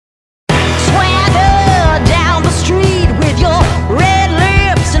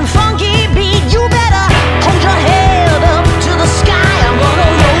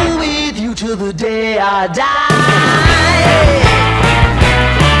die.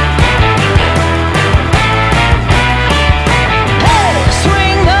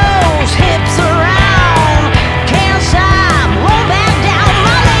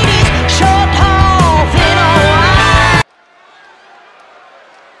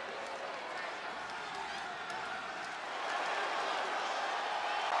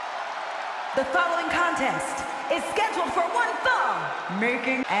 The following contest is scheduled for one fall,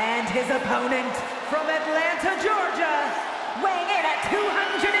 and his opponent from Atlanta, Georgia, weighing in at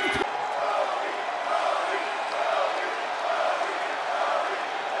 220.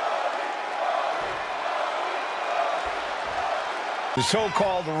 The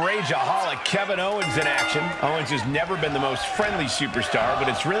so-called rageaholic Kevin Owens in action. Owens has never been the most friendly superstar, but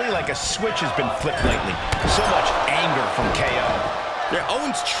it's really like a switch has been flipped lately. So much anger from KO. Yeah,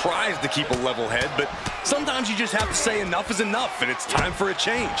 Owens tries to keep a level head, but sometimes you just have to say enough is enough, and it's time for a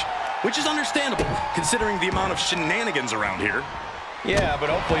change. Which is understandable, considering the amount of shenanigans around here. Yeah, but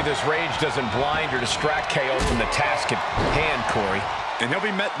hopefully this rage doesn't blind or distract KO from the task at hand, Corey. And he'll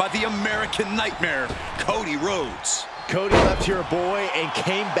be met by the American Nightmare, Cody Rhodes. Cody left here a boy and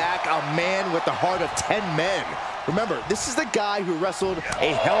came back a man with the heart of 10 men. Remember, this is the guy who wrestled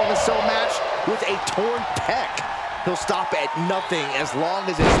a Hell in a Cell match with a torn pec. He'll stop at nothing as long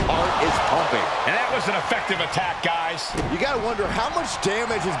as his heart is pumping. And that was an effective attack, guys. You gotta wonder how much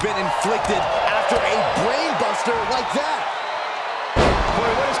damage has been inflicted after a brain buster like that. Boy,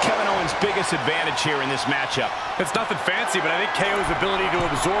 what is Kevin Owens' biggest advantage here in this matchup? It's nothing fancy, but I think KO's ability to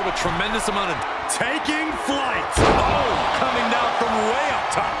absorb a tremendous amount of taking flight. Oh, coming down from way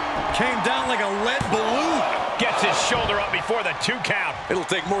up top. Came down like a lead balloon. Gets his shoulder up before the 2 count. It'll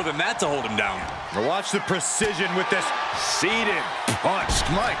take more than that to hold him down. Now watch the precision with this seated punch.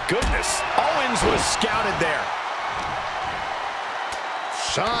 My goodness. Owens was scouted there.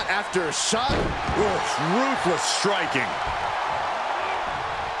 Shot after shot. Oof, ruthless striking.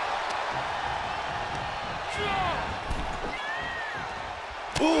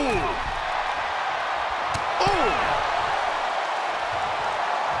 Ooh. Ooh.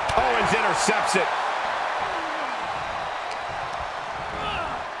 Owens intercepts it.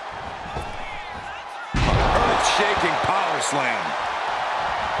 Shaking power slam.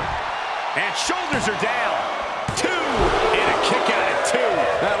 And shoulders are down. 2. And a kick out at 2.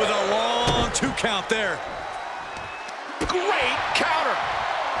 That was a long 2 count there. Great counter.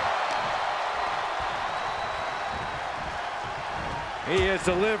 He is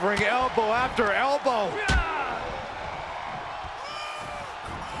delivering elbow after elbow.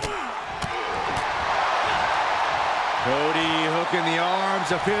 Cody hooking the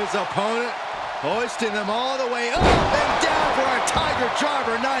arms of his opponent. Hoisting them all the way up and down for a Tiger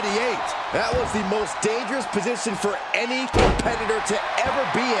Driver 98. That was the most dangerous position for any competitor to ever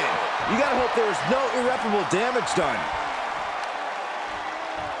be in. You gotta hope there was no irreparable damage done.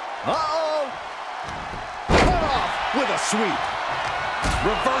 Uh-oh. Cut off with a sweep.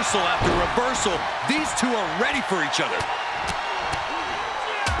 Reversal after reversal. These two are ready for each other.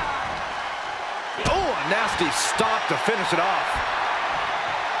 Oh, a nasty stop to finish it off.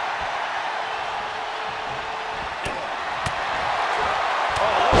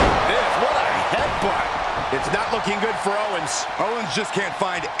 It's not looking good for Owens. Owens just can't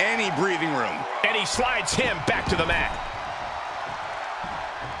find any breathing room. And he slides him back to the mat.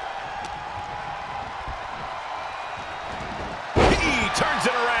 He turns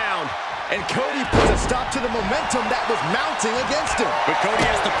it around. And Cody puts a stop to the momentum that was mounting against him. But Cody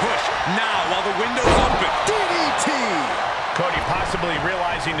has to push now while the window's open. DDT! Cody possibly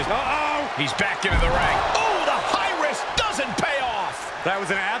realizing this. Uh-oh! He's back into the ring. Oh, the high risk doesn't pay off. That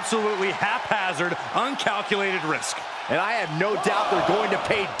was an absolutely haphazard, uncalculated risk. And I have no doubt they're going to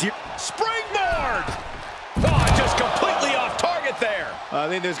pay dear. Springboard! Oh, just completely off target there. I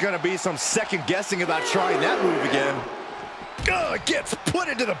think there's going to be some second guessing about trying that move again. Gets put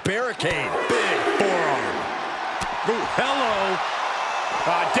into the barricade. Big forearm. Ooh, hello.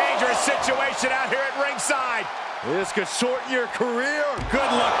 A dangerous situation out here at ringside. This could shorten your career.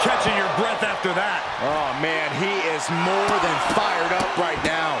 Good luck catching your breath after that. Oh, man, he is more than fired up right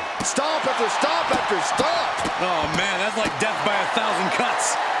now. Stomp after stomp after stomp. Oh, man, that's like death by 1,000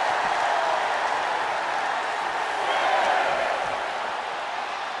 cuts.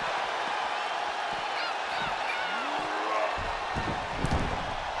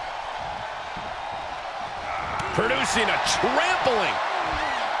 Producing a trampling.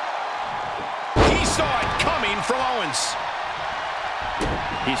 He saw it coming from Owens.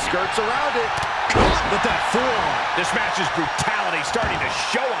 He skirts around it. Caught with that forearm. This match's brutality starting to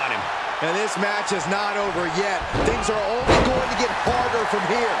show on him. And this match is not over yet. Things are only going to get harder from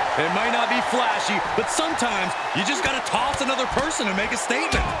here. It might not be flashy, but sometimes you just got to toss another person and make a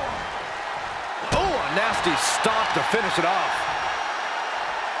statement. Oh, a nasty stop to finish it off.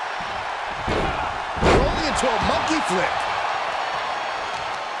 Rolling into a monkey flip.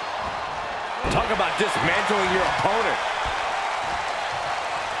 Talk about dismantling your opponent.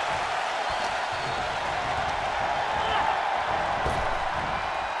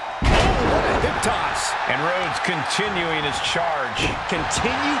 Toss. And Rhodes continuing his charge.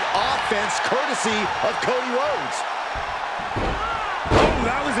 Continued offense courtesy of Cody Rhodes. Oh,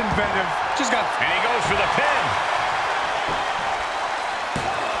 that was inventive. And he goes for the pin.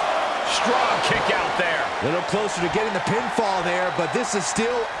 Strong kick out there. A little closer to getting the pinfall there, but this is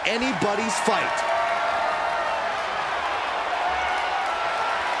still anybody's fight.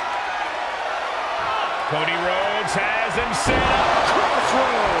 Cody Rhodes has him set up.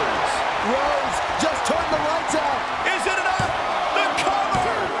 Crossroads. Rhodes just turned the lights out. Is it enough? The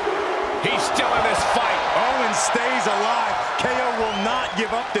cover! He's still in this fight. Owens stays alive. KO will not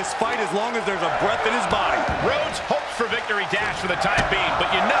give up this fight as long as there's a breath in his body. Rhodes hopes for victory dash for the time being, but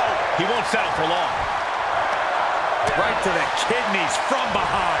you know he won't settle for long. Right to the kidneys from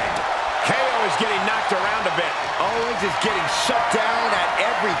behind. KO is getting knocked around a bit. Owens is getting shut down at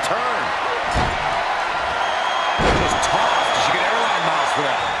every turn. Just tossed. She get airline miles for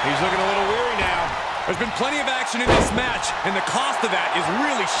that. He's looking a little weary now. There's been plenty of action in this match, and the cost of that is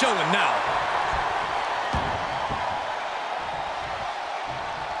really showing now.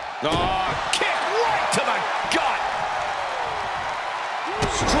 Oh, kick right to the gut.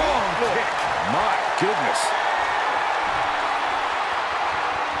 Strong kick. My goodness.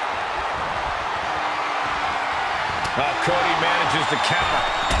 Cody manages to counter.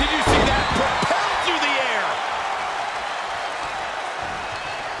 Did you see that? Propelled through the air.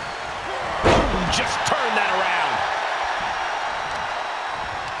 Just turn that around.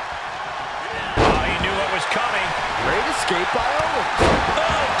 Oh, he knew what was coming. Great escape by Owens.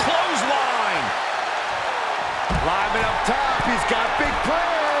 Oh, clothesline. Climbing up top, he's got big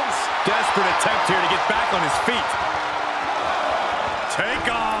plans. Desperate attempt here to get back on his feet. Take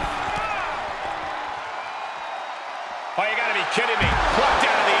off. Oh, you gotta be kidding me. Plucked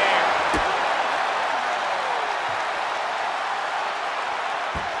out of the air.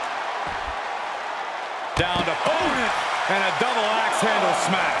 Down to opponent, and a double axe handle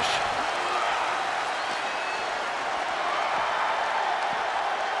smash.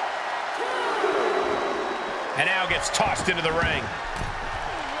 And now gets tossed into the ring.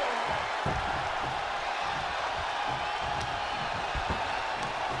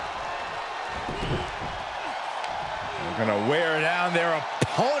 They're gonna wear down their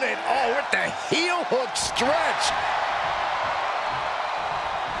opponent. Oh, with the heel hook stretch.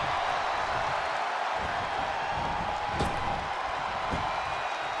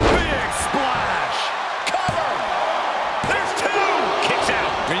 Big splash. Cover. There's two. Kicks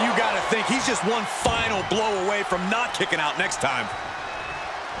out. And you gotta think he's just one final blow away from not kicking out next time.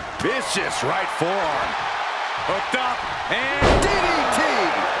 Vicious right forearm. Hooked up, and DDT.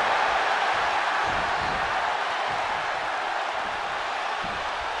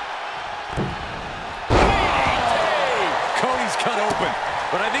 Cody's cut open,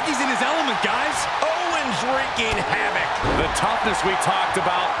 but I think he's in his element, guys. Owens wreaking havoc. The toughness we talked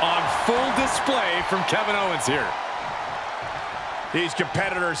about on full display from Kevin Owens here. These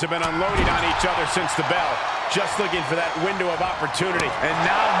competitors have been unloading on each other since the bell. Just looking for that window of opportunity. And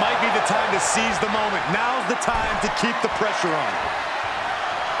now might be the time to seize the moment. Now's the time to keep the pressure on.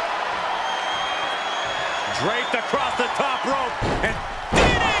 Draped across the top rope, and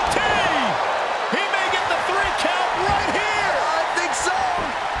DDT! He may get the 3 count right here! I think so.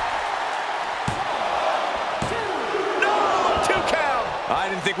 No, 2 count.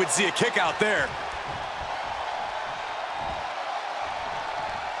 I didn't think we'd see a kick out there.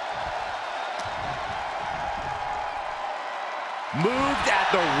 Moved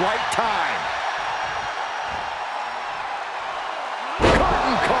at the right time.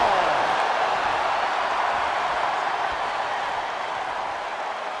 Curtain call.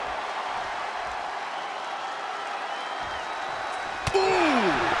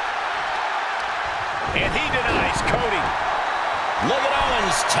 Ooh. And he denies Cody. Look at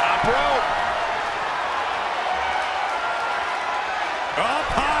Owens, top rope. Up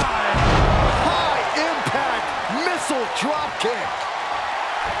high. High impact missile drop kick.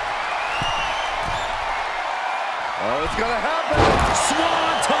 Oh, it's gonna happen.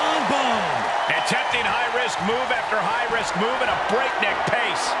 Swanton bomb. Attempting high-risk move after high-risk move at a breakneck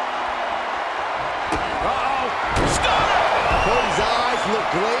pace. Uh-oh. Stunner! Cody's eyes look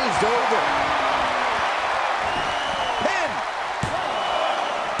glazed over.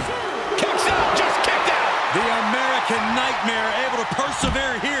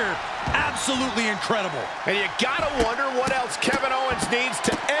 persevere here. Absolutely incredible. And you gotta wonder what else Kevin Owens needs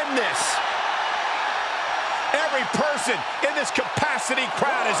to end this. Every person in this capacity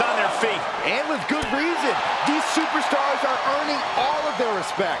crowd is on their feet. And with good reason. These superstars are earning all of their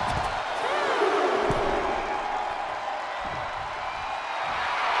respect.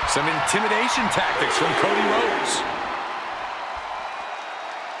 Some intimidation tactics from Cody Rhodes.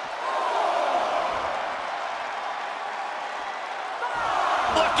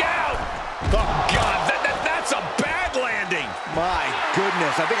 Look out! Oh, God, that's a bad landing. My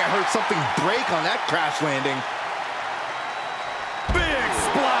goodness, I think I heard something break on that crash landing. Big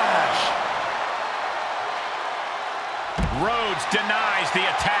splash! Rhodes denies the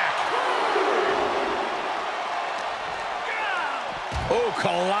attack. Oh,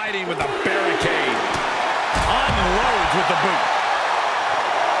 colliding with the barricade. Unloads with the boot.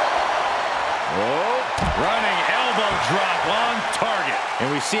 Oh, Running elbow drop on target.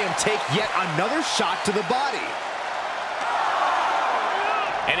 and we see him take yet another shot to the body.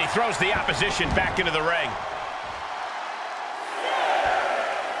 And he throws the opposition back into the ring.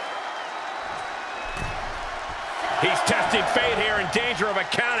 He's testing fate here, in danger of a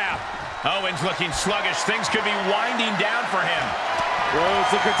countout. Owens looking sluggish. Things could be winding down for him. Rhodes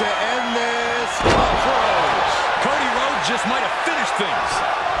looking to end this. Approach. Cody Rhodes just might have finished things.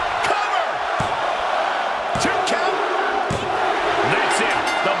 Cover! 2 count. That's it.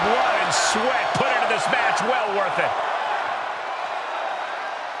 The blood and sweat put into this match. Well worth it.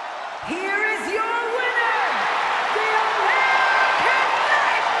 Here is your winner, the American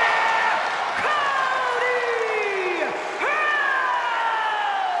Nightmare, Cody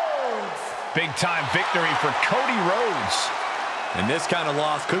Rhodes! Big-time victory for Cody Rhodes. And this kind of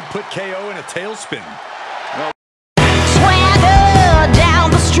loss could put KO in a tailspin.